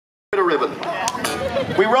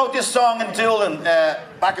Ribbon. We wrote this song in Doolin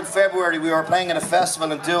back in February. We were playing at a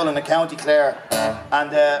festival in Doolin in County Clare,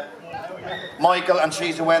 and Michael and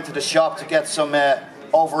Teresa went to the shop to get some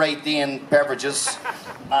over 18 beverages,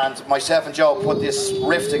 and myself and Joe put this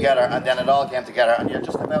riff together, and then it all came together, and you're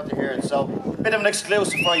just about to hear it. So, a bit of an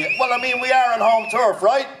exclusive for you. Well, I mean, we are on home turf,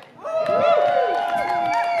 right?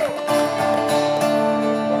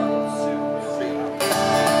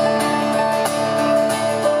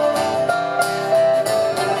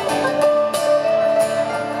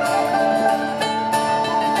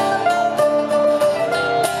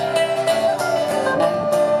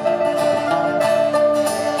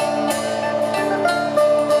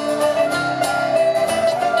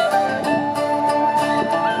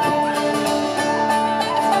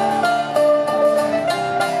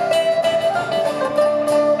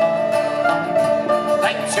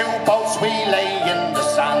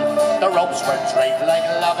 Were draped like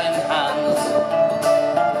loving hands.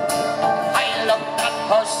 I looked at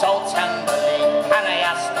her so tenderly, and I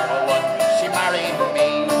asked her would she marry me.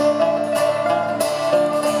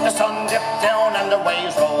 The sun dipped down and the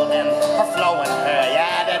waves rolled in, her flowing hair,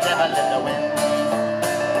 yeah, the devil in the wind.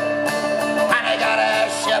 And I got a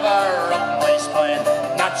shiver up my spine,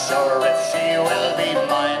 not sure if she will be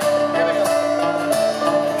mine. Here we go.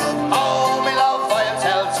 Oh, my love, I'll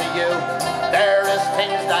tell to you, there is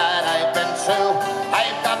things that I've been through.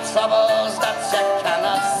 I've got troubles that you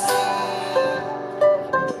cannot see.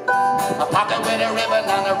 A pocket with a ribbon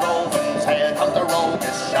and a roving tail, cause the rogue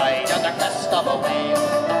is shy on the crest of a wave.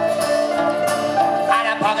 And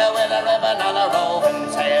a pocket with a ribbon and a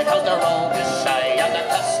roving tail, cause the rogue is shy on the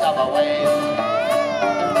crest of a wave.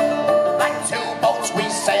 Like two boats we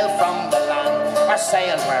sailed from the land, our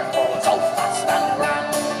sails were full so fast and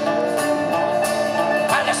grand.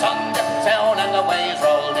 And the sun dipped down and the waves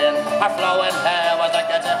rolled in, her flowing hair was like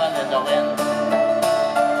a devil in the wind.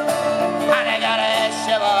 And I got a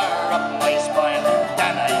shiver up my spine,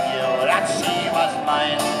 then I knew that she was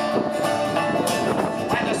mine.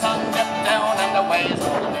 When the sun dipped down and the waves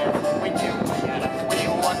rolled in, we knew together we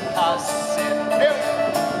would not sin.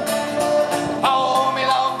 Oh, me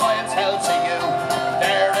love, I'll tell to you,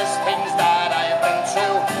 there is things that I've been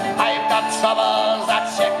through. I've got troubles that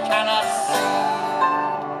you cannot see.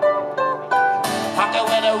 Pocket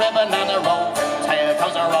with a ribbon and a roving tail,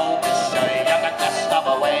 cause a rogue is shy on the crest of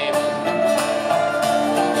a wave.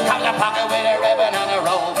 Cause a pocket with a ribbon and a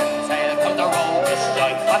roving tail, cause the rogue is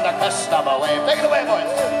shy on the crest of a wave. Take it away,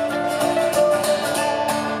 boys.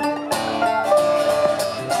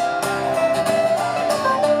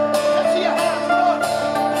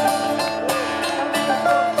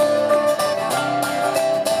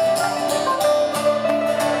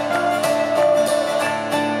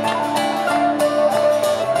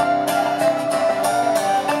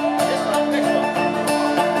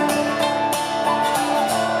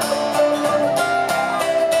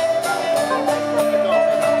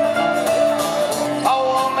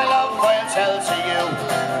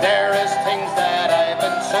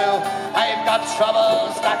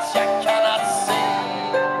 Troubles that you cannot see.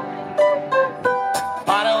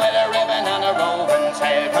 Potter with a ribbon and a roving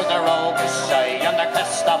tail, cause the rogue is shy on the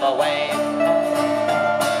crest of a wave.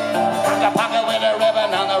 The pocket with a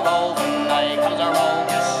ribbon and a roving eye, cause the rogue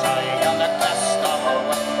is shy on the crest of a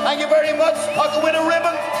wave. Thank you very much, Pocket with a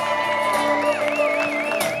ribbon.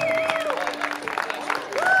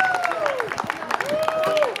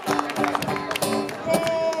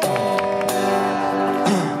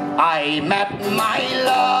 I met my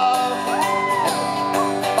love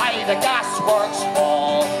by the gasworks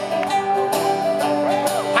wall.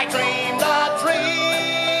 I dreamed a dream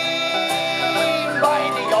by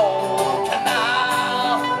the old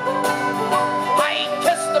canal. I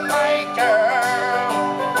kissed my girl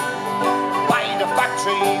by the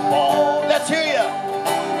factory wall. Let's hear you.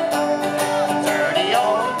 Dirty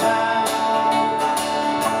old town.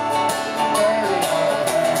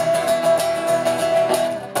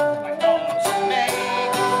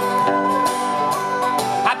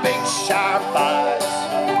 Sharp eyes,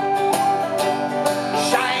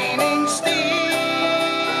 shining steel,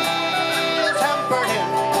 tempered in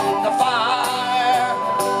the fire.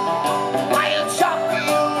 I'll chop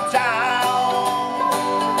you down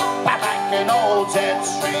like an old dead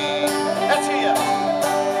tree. Let's hear you.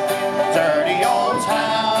 Dirty old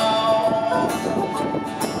town,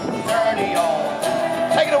 dirty old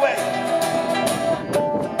town. Take it away.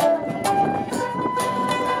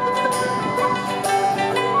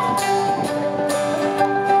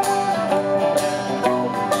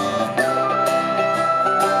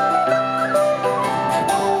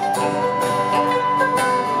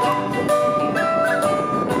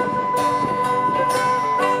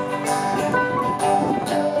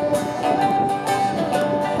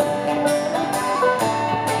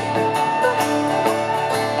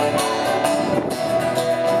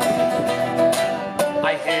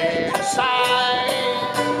 I heard a sigh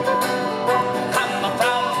coming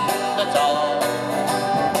from the door.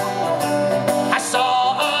 I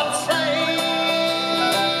saw a train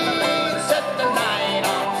set the night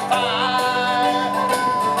on fire.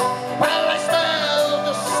 Well, I smelled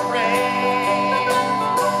the spray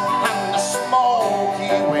and the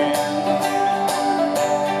smoky wind.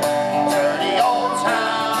 Dirty old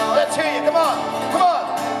town. Let's hear you, come on, come on.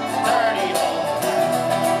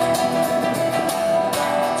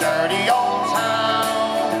 Dirty old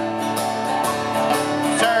town.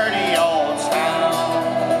 Dirty old town.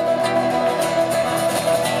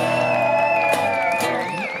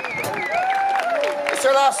 It's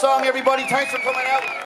our last song, everybody. Thanks for coming out.